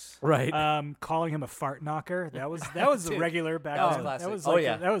fireworks. right. Calling him a fart knocker. That was a regular back that was then. classic. That was Oh, like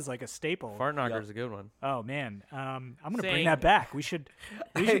yeah. that was like a staple. Fart knocker's a good one. Oh man, I'm gonna bring Saying- that back. We should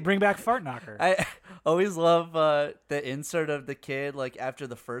bring back fart knocker. I always love the insert of the kid like after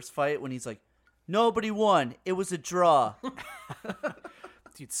the first fight when he's like, "Nobody won. It was a draw."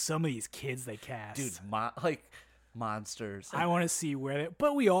 Dude, some of these kids they cast. Dude, like monsters. I want to see where they.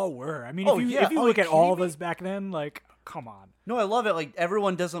 But we all were. I mean, Oh, if you yeah. if you Oh, look you at all of kidding us back then, like, come on. No, I love it. Like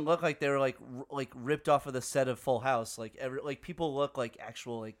everyone doesn't look like they were like ripped off of the set of Full House. Like people look like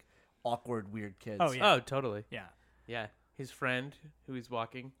actual like awkward weird kids. Oh, yeah. Oh, totally. Yeah. Yeah. His friend who he's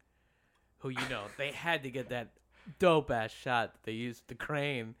walking, who they had to get that dope ass shot that they used the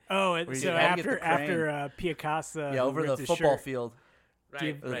crane. Oh, and Where you so had to get after the after Piacasa Yeah, over ripped the his football shirt, field,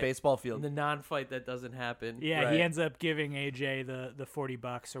 Right. or the baseball In field. the non-fight that doesn't happen. Yeah, Right. he ends up giving AJ the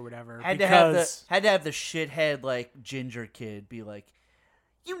 $40 or whatever. Had because to have the shithead like ginger kid be like,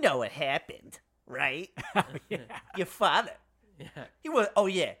 "You know what happened, right? Your father. Yeah. He was. Oh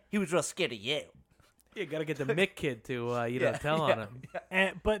yeah, he was real scared of you." You gotta get the Mick kid to tell on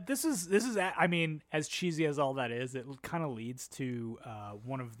him. But this is I mean, as cheesy as all that is, it kind of leads to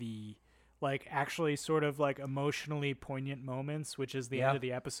one of the like actually sort of like emotionally poignant moments, which is the Yeah. end of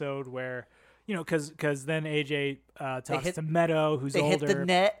the episode where because then AJ talks hit- to Meadow, who's They older. hit the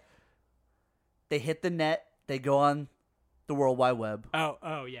net. They hit the net. They go on the World Wide Web.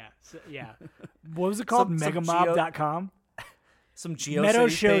 Oh yeah, yeah. What was it called? Some Megamob.com. Some GeoCities Meadow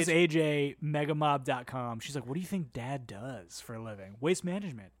shows page. AJ Megamob.com. She's like, "What do you think Dad does for a living? Waste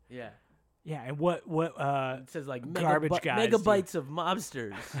management." Yeah. Yeah, and what It says like garbage guys do. megabytes of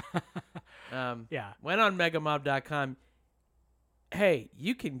mobsters. Yeah. Went on megamob.com. Hey,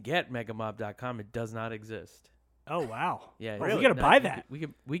 you can get megamob.com. It does not exist. Oh wow. Yeah, Oh, really? we gotta No, buy that.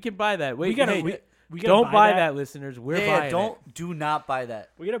 We can buy that. Wait, We gotta hey, we gotta don't buy that, listeners. We're buying it. Do not buy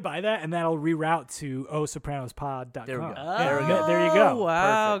that. We gotta buy that, and that'll reroute to osopranospod.com. There we go. Yeah, There we go. There you go. Oh,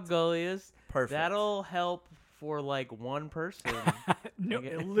 wow, Perfect. Goliath. Perfect. That'll help for like one person No,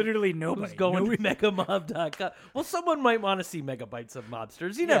 Okay. literally nobody. who's going Nobody- to megamob.com. Well, someone might want to see megabytes of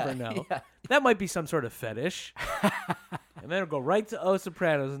mobsters. You Yeah, never know. yeah. That might be some sort of fetish. And then it'll go right to O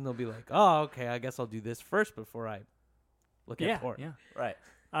Sopranos, and they'll be like, "Oh, okay, I guess I'll do this first before I look Yeah, at porn." yeah. Right.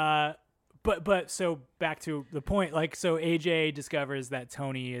 But so back to the point, like, so AJ discovers that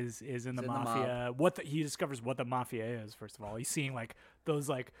Tony is in the in the mafia. He discovers what the mafia is. First of all, he's seeing like those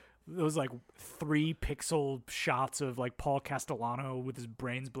 3-pixel shots of like Paul Castellano with his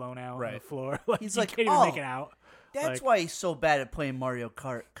brains blown out on the floor. Like, He's you like, can't even make it out. That's why he's so bad at playing Mario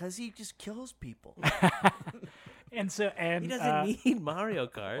Kart, because he just kills people. And He doesn't need Mario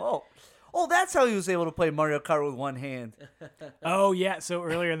Kart. Oh, that's how he was able to play Mario Kart with one hand. Oh yeah, so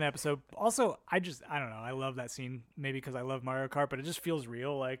earlier in the episode, also I don't know, I love that scene, maybe because I love Mario Kart, but it just feels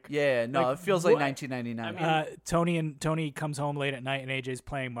real. Like, Yeah, no, like, it feels like 1999. Tony comes home late at night and AJ's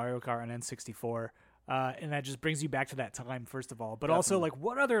playing Mario Kart on N64. And that just brings you back to that time, first of all. But also, like,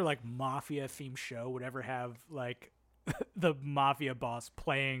 what other like mafia themed show would ever have like the mafia boss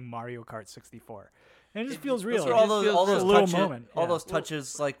playing Mario Kart 64? And it just feels real. Those are all those little touches, moment. all those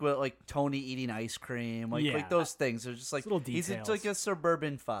touches, like with like Tony eating ice cream, like those things. They're just like little he's details. like a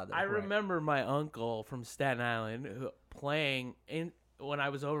suburban father. I remember my uncle from Staten Island playing when I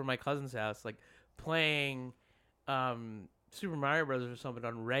was over at my cousin's house, like playing Super Mario Brothers or something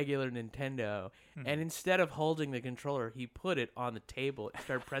on regular Nintendo, and instead of holding the controller, he put it on the table and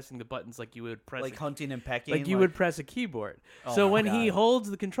started pressing the buttons like you would press hunting and pecking, like you would press a keyboard. So when he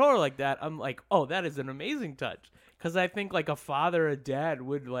holds the controller like that, I'm like, oh, that is an amazing touch, because I think like a father or dad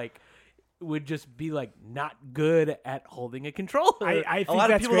would just be like not good at holding a controller. I think a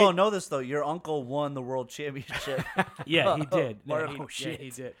lot of that's people great. don't know this though. Your uncle won the world championship. Yeah, he did. Mario-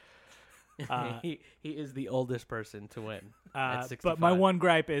 He did. He is the oldest person to win. At 65. But my one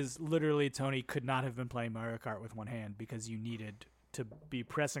gripe is literally Tony could not have been playing Mario Kart with one hand because you needed to be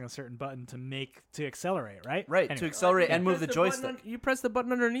pressing a certain button to accelerate, right? Right, to accelerate and move the joystick. You press the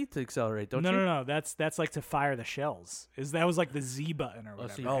button underneath to accelerate, don't you? No. That's like to fire the shells. That was like the Z button or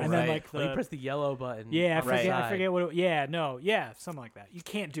whatever. And then like you press the yellow button. Yeah, on the side. I forget what. Something like that. You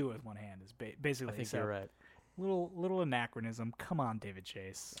can't do it with one hand. Is basically. I think so. you're right. Little anachronism. Come on, David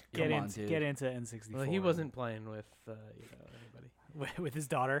Chase. Dude. Get into N64. Well, he wasn't playing with anybody. with his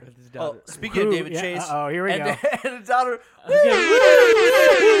daughter. With his daughter. Oh, speaking of David Chase, Oh, here we go. And his daughter.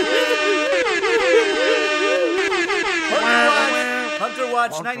 Hunter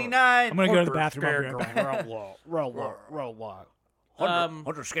Watch 99. I'm gonna go to the bathroom. I'll be right back.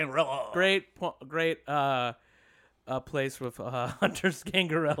 Hunter Scangarella. Great place with Hunter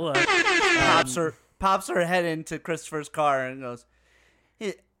Scangarella. Pops her head into Christopher's car and goes,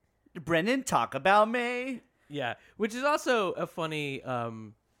 "Hey, Brendan, talk about me." Yeah, which is also a funny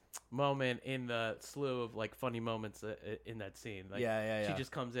moment in the slew of like funny moments in that scene. Like, Yeah. She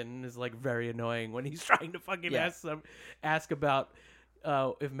just comes in and is like very annoying when he's trying to fucking ask about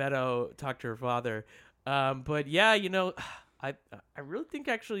if Meadow talked to her father. But yeah, I really think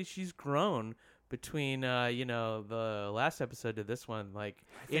actually she's grown between the last episode to this one. Like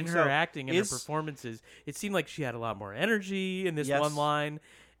in her acting and her performances, it seemed like she had a lot more energy in this one line,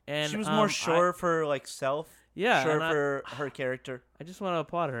 and she was more sure of her like self. Yeah, sure for her character. I just want to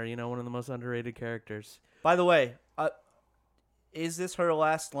applaud her. One of the most underrated characters. By the way, is this her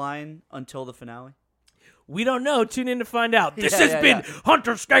last line until the finale? We don't know. Tune in to find out. This has been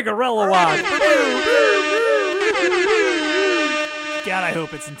Hunter Scangarella Watch. God, I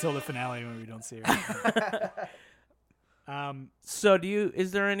hope it's until the finale when we don't see her. So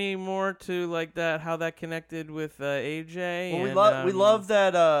is there any more to like that? How that connected with AJ? Well, we love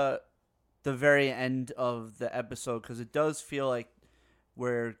that the very end of the episode, because it does feel like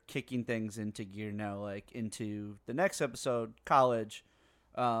we're kicking things into gear now, like into the next episode, college.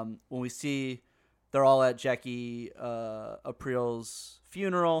 When we see they're all at Jackie April's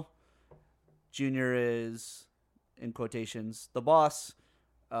funeral, Junior is, in quotations, the boss,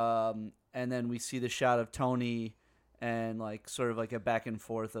 and then we see the shot of Tony and like sort of like a back and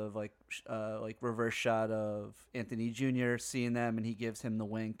forth of like reverse shot of Anthony Jr. seeing them, and he gives him the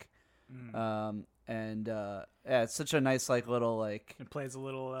wink. It's such a nice like little like it plays a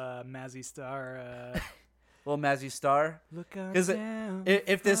little Mazzy Star. Little Mazzy Star. Look up Because down,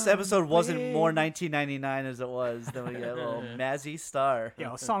 if this episode wasn't more 1999 as it was, then we get a little Mazzy Star.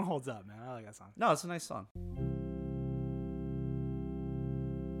 Yeah, the song holds up, man. I like that song. No, it's a nice song.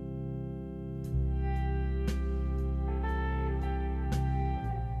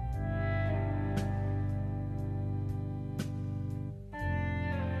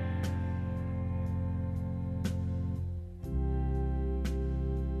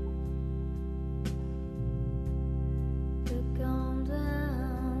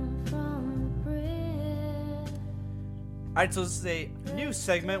 All right, so this is a new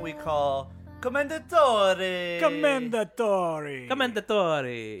segment we call Commendatori.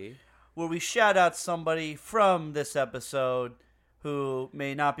 Commendatori. Where we shout out somebody from this episode who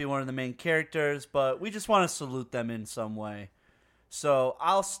may not be one of the main characters, but we just want to salute them in some way. So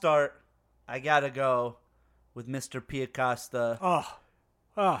I'll start. I gotta go with Mr. Piacosta,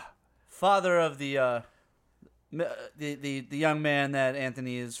 father of the young man that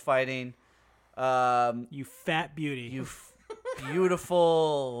Anthony is fighting. You fat beauty. You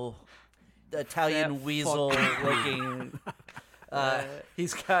beautiful Italian weasel looking.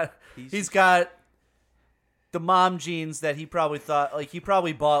 He's got the mom jeans that he probably thought, like, he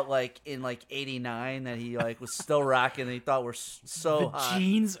probably bought like in like '89 that he like was still rocking and he thought were so hot. The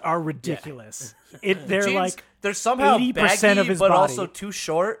jeans are ridiculous. They're Jeans, like they're somehow 80% baggy, of his but body. also too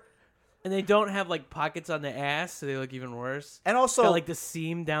short. And they don't have like pockets on the ass, so they look even worse. And also, got, like the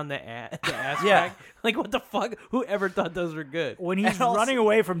seam down the ass Yeah. crack. Like what the fuck? Whoever thought those were good? when he's and also- running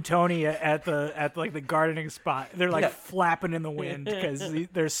away from Tony at like the gardening spot, they're like flapping in the wind because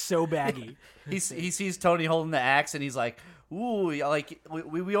they're so baggy. he sees Tony holding the axe and he's like, "Ooh, like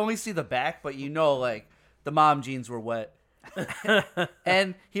we only see the back, but you know, like the mom jeans were wet."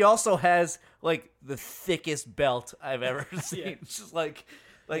 And he also has like the thickest belt I've ever seen. It's just like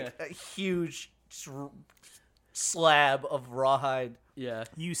a huge slab of rawhide. Yeah.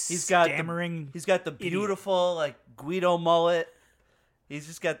 He's got stammering. He's got the beautiful like Guido mullet. He's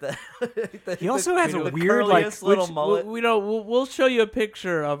just got the. He also has a the weird like curliest little mullet. We'll show you a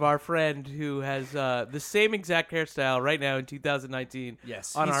picture of our friend who has the same exact hairstyle right now in 2019.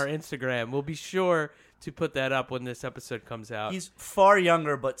 Yes. On our Instagram. We'll be sure to put that up when this episode comes out. He's far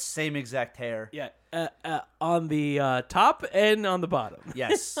younger, but same exact hair. Yeah, on the top and on the bottom.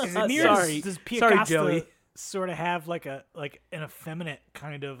 Yes. Does Sorry, Piacosta Joey. sort of have like an effeminate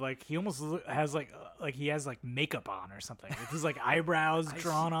kind of like he almost has like he has like makeup on or something. With his like eyebrows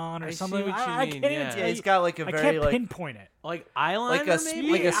drawn on or I see something. what you I mean, can't yeah. even Yeah, he's got like a I very can't like pinpoint it. Like eyeliner,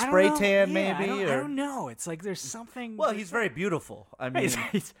 maybe? like a I don't spray know. tan, Yeah, maybe. I or don't know. It's like there's something. well, he's very beautiful. I mean, he's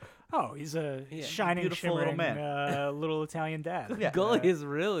a shining, beautiful little shimmering man. little Italian dad. Yeah. Gullius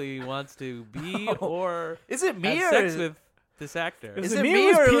really wants to be or is it me have or sex with this actor. Is it it me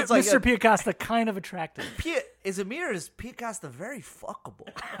me or or was it's like Mr. a- Piacosta kind of attractive? is it me or is Piacosta very fuckable?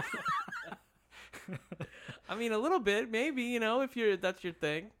 I mean, a little bit, maybe. If that's your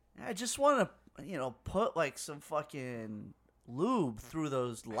thing. I just want to, put like some fucking lube through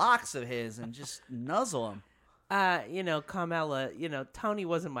those locks of his and just nuzzle him. Carmela, Tony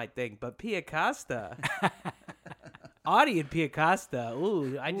wasn't my thing, but Piacosta. Audie and Piacosta.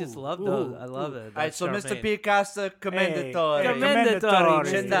 Ooh, I just love those. I love it. All right, so That's Mr. Charmaine. Commendatori. Commendatori.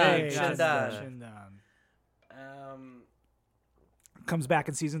 Commendatori. Chin down, Hey, chin down. chin down. Comes back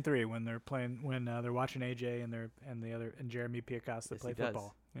in season 3 when they're playing they're watching AJ and Jeremy Piacosta play he does.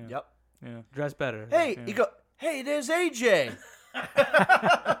 football. Yeah. Yep. Yeah. Dress better. Hey, Yeah. you go. Hey, there's AJ.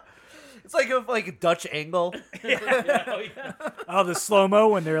 It's like a Dutch angle. Oh, the slow mo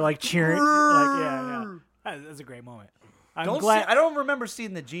when they're like cheering. yeah. That's a great moment. I'm glad. I don't remember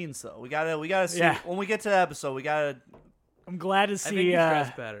seeing the jeans though. We gotta see when we get to the episode. We gotta. I'm glad to I think see he's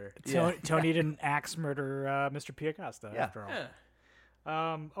dressed better. Tony didn't axe murder Mr. Piacosta after all.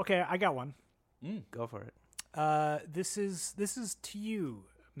 Yeah. Okay, I got one. Go for it. This is to you,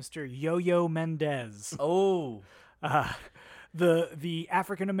 Mr. Yo-Yo Mendez. Oh. The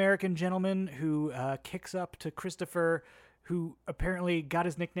African American gentleman who kicks up to Christopher, who apparently got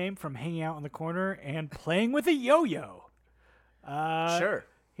his nickname from hanging out in the corner and playing with a yo-yo. Sure.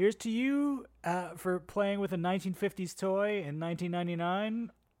 Here's to you for playing with a 1950s toy in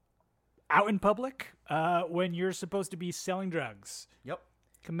 1999 out in public when you're supposed to be selling drugs. Yep.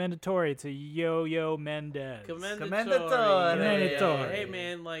 Commendatory to Yo-Yo Mendez. Commendatory. Hey,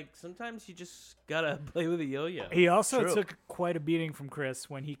 man, like, sometimes you just gotta play with a yo-yo. He also True. took quite a beating from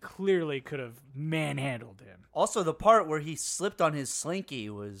Chris when he clearly could have manhandled him. Also, the part where he slipped on his slinky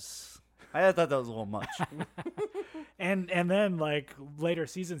was. I thought that was a little much. And then like later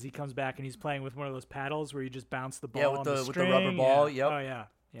seasons, he comes back and he's playing with one of those paddles where you just bounce the ball with on the string. rubber ball, Yeah. yep. Oh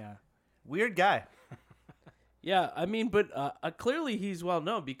yeah. Weird guy. Yeah, I mean, but clearly he's well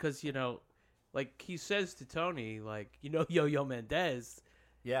known because, like he says to Tony, like, Yo-Yo Mendez,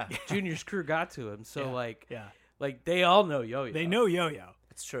 Yeah. Junior's crew got to him. So, Yeah. like they all know Yo-Yo. They know Yo-Yo.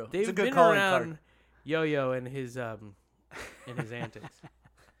 It's true. They've it's a good been calling around card. Yo-Yo and his antics.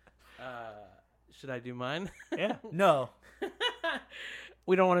 Should I do mine? Yeah. No.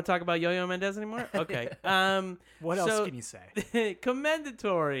 We don't want to talk about Yo-Yo Mendez anymore? Okay. What else can you say?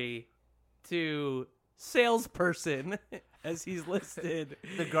 Commendatory to salesperson, as he's listed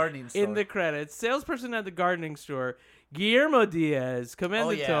The gardening store. in the credits. Salesperson at the gardening store, Guillermo Diaz.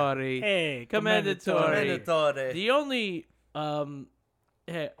 Commendatory. Hey, Commendatory. Commendatory. The only,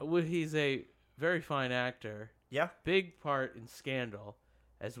 he's a very fine actor. Yeah. Big part in Scandal,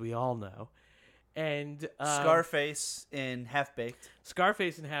 as we all know. And Scarface in Half Baked.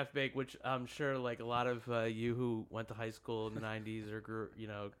 Scarface and Half Baked, which I'm sure like a lot of you who went to high school in the 90s or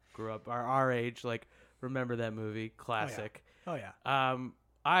grew up our age, like remember that movie. Classic. Oh yeah.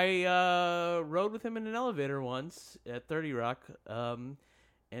 I rode with him in an elevator once at 30 Rock, and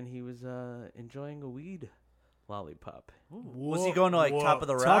he was enjoying a weed lollipop. Was he going to like Top of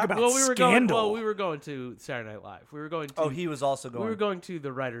the Talk Rock? about we were Scandal. going to Saturday Night Live. We were going to. Oh, he was also going. We were going to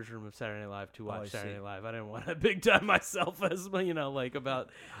the writers' room of Saturday Night Live to I watch Saturday see. Night Live. I didn't want to big time myself as like about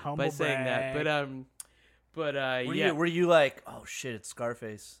Humble by saying that, brag. but Were you like, oh shit, it's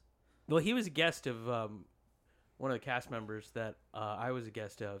Scarface? well, he was a guest of one of the cast members that I was a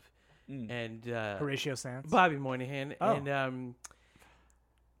guest of, and Horatio Sands. Bobby Moynihan, Oh. and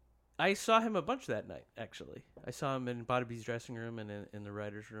I saw him a bunch that night. Actually, I saw him in Bobby B's dressing room and in the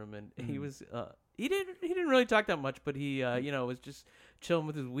writers' room, and he was he didn't really talk that much, but he was just chilling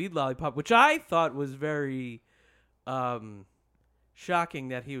with his weed lollipop, which I thought was very shocking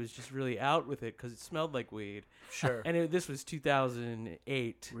that he was just really out with it because it smelled like weed. Sure. And this was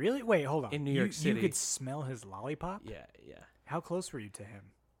 2008. Really? Wait, hold on. In New York City. You could smell his lollipop? Yeah, yeah. How close were you to him?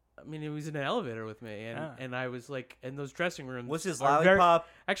 I mean, he was in an elevator with me, and I was like, and those dressing rooms. Was his are lollipop?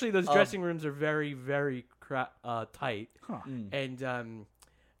 Actually, those dressing rooms are very, very tight. Huh. And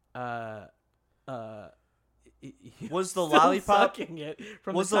Was the still lollipop? sucking it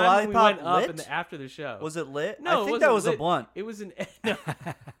from Was the the time we lollipop went up lit? and after the show. Was it lit? No, I it think wasn't that was lit. a blunt. It was an. No.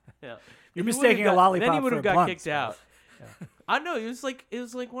 Yeah. You're He mistaking would've a got- lollipop Then he would for have a got blunt, kicked Steph. out. I know it was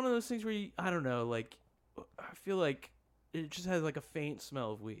like one of those things where I don't know, like I feel like it just has like a faint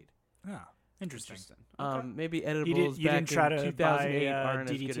smell of weed. Oh, interesting. Maybe edibles. You back didn't try in to 2008 buy aren't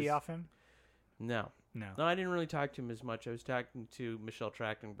as good DDT as, off him? No. No. No, I didn't really talk to him as much. I was talking to Michelle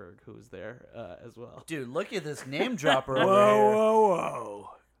Trachtenberg, who was there as well. Dude, look at this name dropper over Whoa, here. whoa.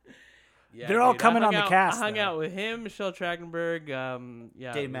 Yeah, They're all dude, I coming hung on the out- cast, I hung though. out with him, Michelle Trachtenberg.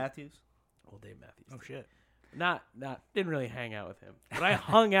 Yeah, Dave Matthews. Well, Dave Matthews. Oh, shit. Not didn't really hang out with him, but I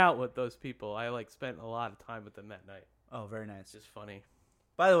hung out with those people. I like spent a lot of time with them that night. Oh, very nice. It's just funny.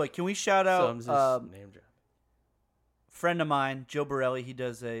 By the way, can we shout So out I'm just name drop. friend of mine, Joe Borelli? He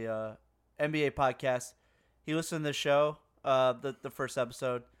does a NBA podcast. He listened to the show, the first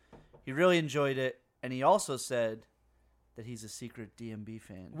episode. He really enjoyed it, and he also said that he's a secret DMB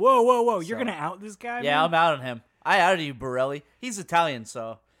fan. Whoa. You're So- going to out this guy? Yeah, man? I'm out on him. I outed you, Borelli. He's Italian,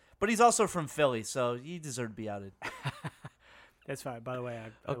 but he's also from Philly, so he deserved to be outed. That's fine. By the way,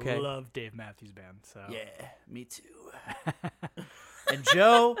 I Okay. love Dave Matthews Band. So Yeah, me too. And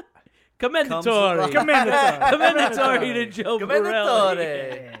Joe, Commendatori. Commendatori to Joe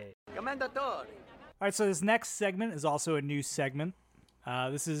Borelli. Commendatori. All right, so this next segment is also a new segment.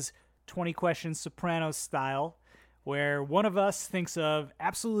 This is 20 questions Sopranos style, where one of us thinks of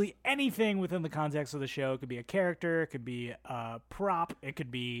absolutely anything within the context of the show. It could be a character, it could be a prop, it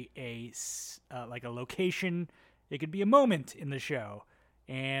could be like a location, it could be a moment in the show.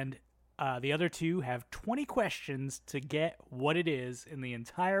 And the other two have 20 questions to get what it is in the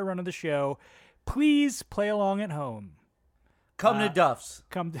entire run of the show. Please play along at home. Come to Duff's.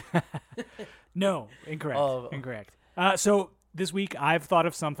 No, incorrect. Oh. Incorrect. So this week I've thought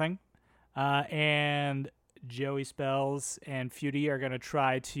of something, and Joey Spells and Feudy are going to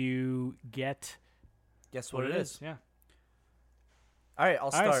try to get Guess what it is? Yeah. All right, I'll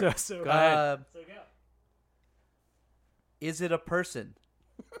All start. right, so Go ahead. Is it a person?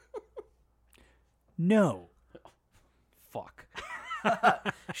 No. Fuck.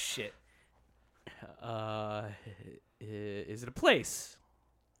 Shit. Is it a place?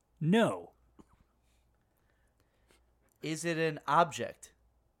 No. Is it an object?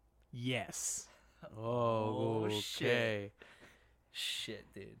 Yes. Oh, okay. shit. Shit,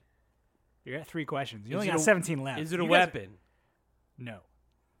 dude. You're at 3 questions. You Is only it got a- 17 left. Is it a You guys- weapon? No.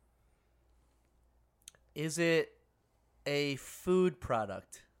 Is it a food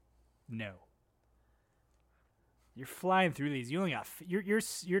product? No. You're flying through these. You only got you're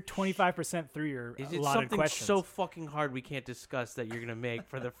 25% through your Is it allotted something questions. so fucking hard we can't discuss that you're gonna make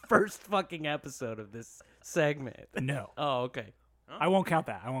for the first fucking episode of this segment? No. Oh, okay. I won't count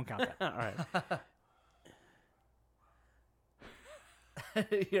that. All right.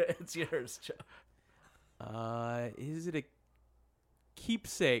 Yeah, it's yours, Joe. Is it a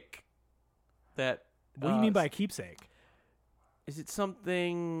keepsake that? What do you mean by a keepsake? Is it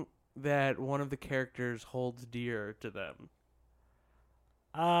something that one of the characters holds dear to them?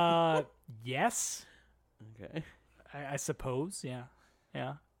 Yes. Okay. I suppose. Yeah.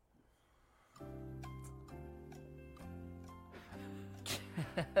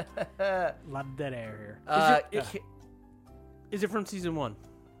 A lot of dead air here. Is it from season 1?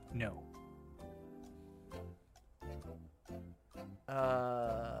 No.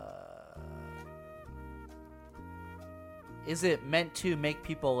 Is it meant to make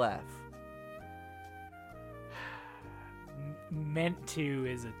people laugh? Meant to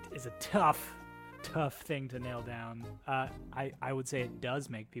is a tough thing to nail down. I would say it does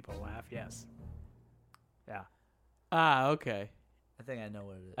make people laugh. Yes. Yeah. Okay. I think I know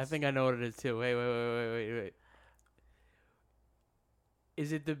what it is. I think I know what it is too. Wait.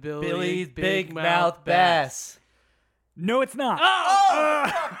 Is it the Billy's Big Mouth Bass. No, it's not.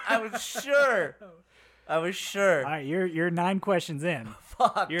 Oh! I was sure. All right, you're 9 questions in.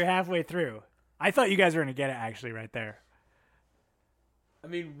 Fuck. You're halfway through. I thought you guys were gonna get it actually right there. I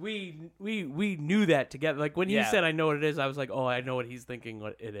mean, we knew that together. Like when you said I know what it is, I was like, oh, I know what he's thinking.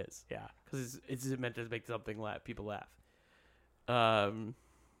 What it is? Yeah, because it's meant to make something people laugh.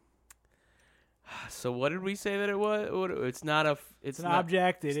 So what did we say that it was? It's not a. It's an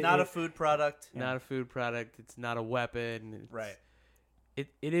object. It's not a food product. Not a food product. It's not a weapon. Right. It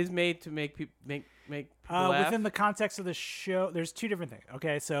is made to make people make people laugh. Within the context of the show, there's 2 different things.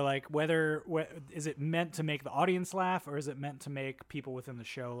 Okay, so like is it meant to make the audience laugh, or is it meant to make people within the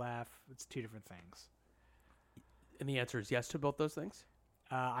show laugh? It's 2 different things. And the answer is yes to both those things.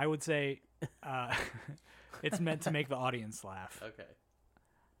 I would say it's meant to make the audience laugh. Okay.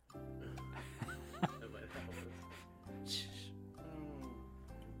 That might help us.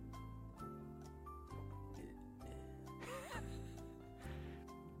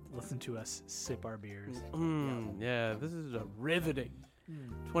 Listen to us sip our beers. Yeah, this is a riveting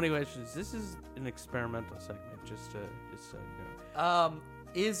 20 questions. This is an experimental segment, just so you know.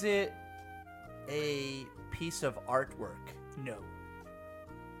 Is it a piece of artwork? No.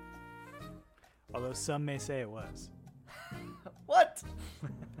 Although some may say it was. What?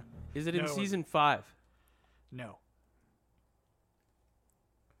 Is it in No. season 5? No.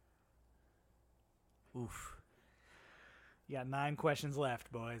 Oof. You got 9 questions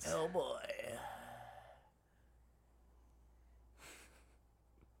left, boys. Oh boy.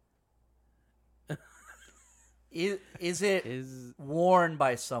 Is it worn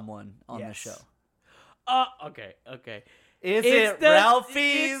by someone on the Yes. show? Okay. Is It's it the-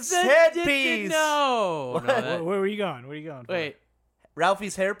 Ralphie's headpiece? No. What? that- Where were you going? What are you going for? wait.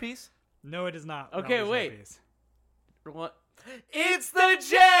 Ralphie's hairpiece? No, it is not. Okay, Ralphie's wait. hairpiece. What? It's the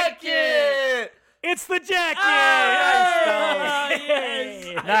jacket! It's the jacket!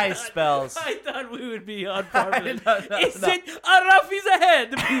 yes. Nice spells. I thought we would be on par with it. No, Is no. it a Ralphie's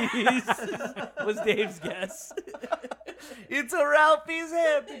ahead piece? Was Dave's guess. It's a Ralphie's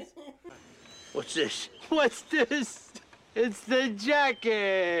hairpiece. What's this? What's this? It's the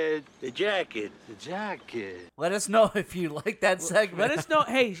jacket. The jacket. The jacket. Let us know if you like that segment. Let us know.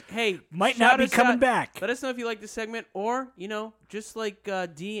 Hey, Might shout not be us coming out. back. Let us know if you like this segment, or just like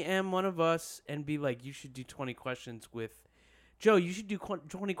DM one of us and be like, you should do 20 questions with Joe. You should do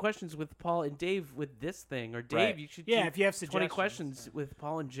 20 questions with Paul and Dave with this thing, or Dave, Right. you should Yeah, do if you have 20 suggestions. questions with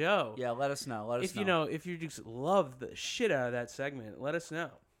Paul and Joe. Yeah, let us know. If you just love the shit out of that segment, let us know.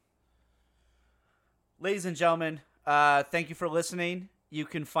 Ladies and gentlemen, thank you for listening. You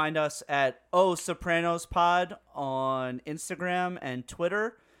can find us at O Sopranos Pod on Instagram and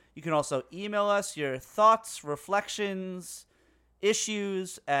Twitter. You can also email us your thoughts, reflections,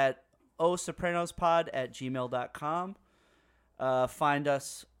 issues at osopranospod@gmail.com. Find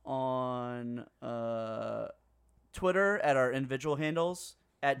us on Twitter at our individual handles,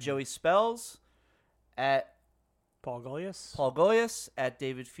 at Joey Spells, at Paul Golias. Paul Goyas, at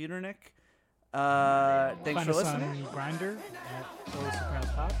David Feudernick. Thanks Find for us listening. on Grindr at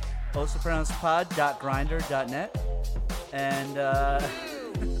Sopranos Pod. osopranospod.grindr.net. And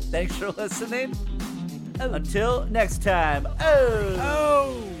thanks for listening. Until next time.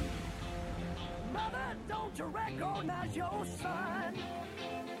 Oh! Mother, don't you recognize your son?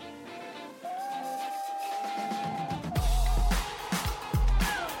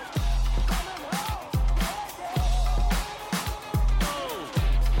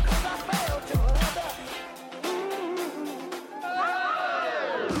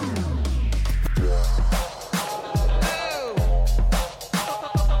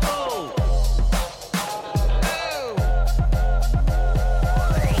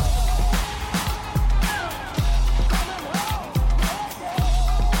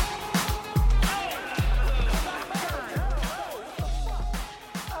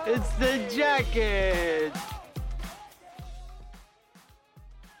 It's the jacket.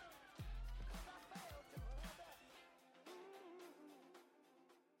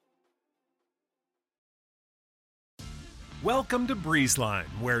 Welcome to BreezeLine,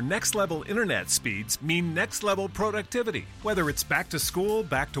 where next-level internet speeds mean next-level productivity. Whether it's back to school,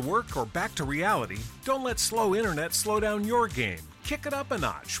 back to work, or back to reality, don't let slow internet slow down your game. Kick it up a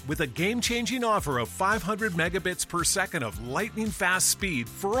notch with a game-changing offer of 500 megabits per second of lightning-fast speed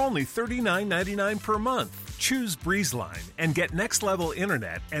for only $39.99 per month. Choose BreezeLine and get next-level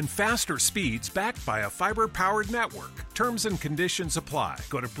internet and faster speeds backed by a fiber-powered network. Terms and conditions apply.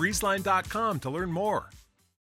 Go to breezeline.com to learn more.